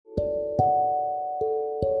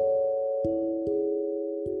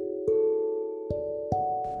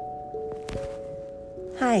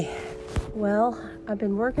Hi. Well, I've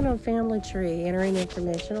been working on Family Tree, entering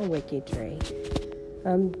information on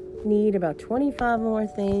WikiTree. Need about 25 more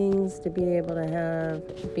things to be able to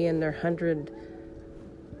be in their 100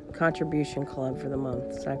 contribution club for the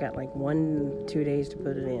month. So I got like 1-2 days to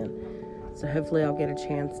put it in. So hopefully I'll get a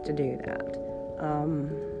chance to do that.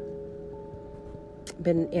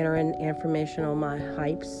 Been entering information on my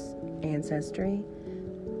Hypes ancestry.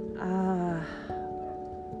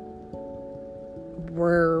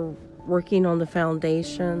 We're working on the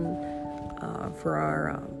foundation for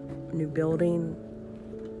our new building,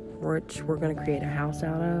 which we're going to create a house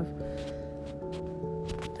out of.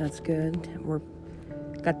 That's good. We're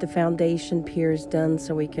got the foundation piers done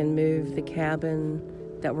so we can move the cabin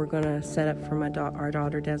that we're going to set up for our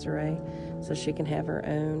daughter Desiree, so she can have her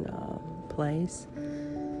own place.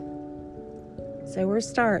 So we're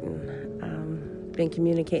starting. Been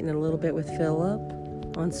communicating a little bit with Philip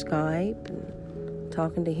on Skype and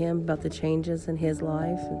talking to him about the changes in his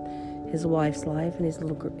life and his wife's life and his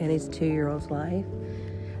 2-year-old's life.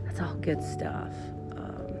 That's all good stuff.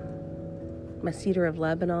 My cedar of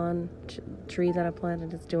Lebanon tree that I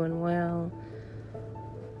planted is doing well.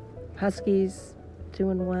 Huskies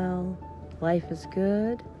doing well. Life is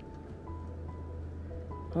good.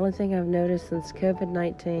 Only thing I've noticed since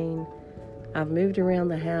COVID-19, I've moved around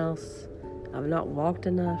the house, I've not walked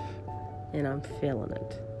enough, and I'm feeling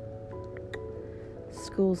it.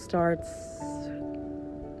 School starts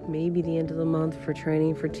maybe the end of the month for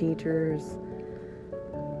training for teachers.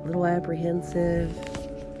 A little apprehensive,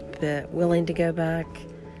 but willing to go back.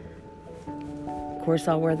 Of course,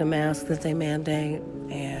 I'll wear the mask that they mandate,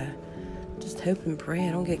 and just hope and pray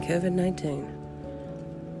I don't get COVID-19,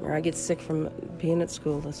 or I get sick from being at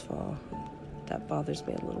school this fall. That bothers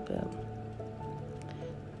me a little bit.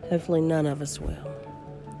 Hopefully none of us will.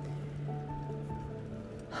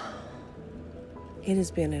 It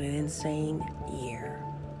has been an insane year.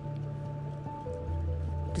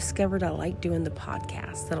 Discovered I like doing the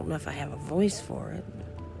podcast. I don't know if I have a voice for it.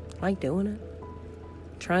 I like doing it.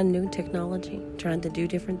 Trying new technology, trying to do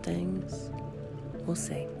different things. We'll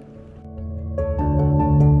see.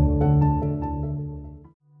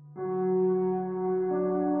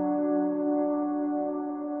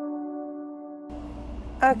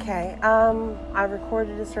 Okay, I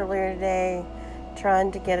recorded this earlier today,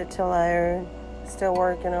 trying to get it to load. Still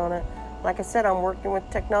working on it. Like I said, I'm working with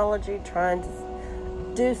technology, trying to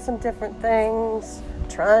do some different things,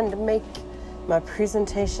 trying to make my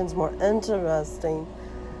presentations more interesting,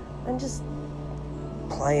 and just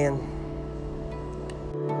playing.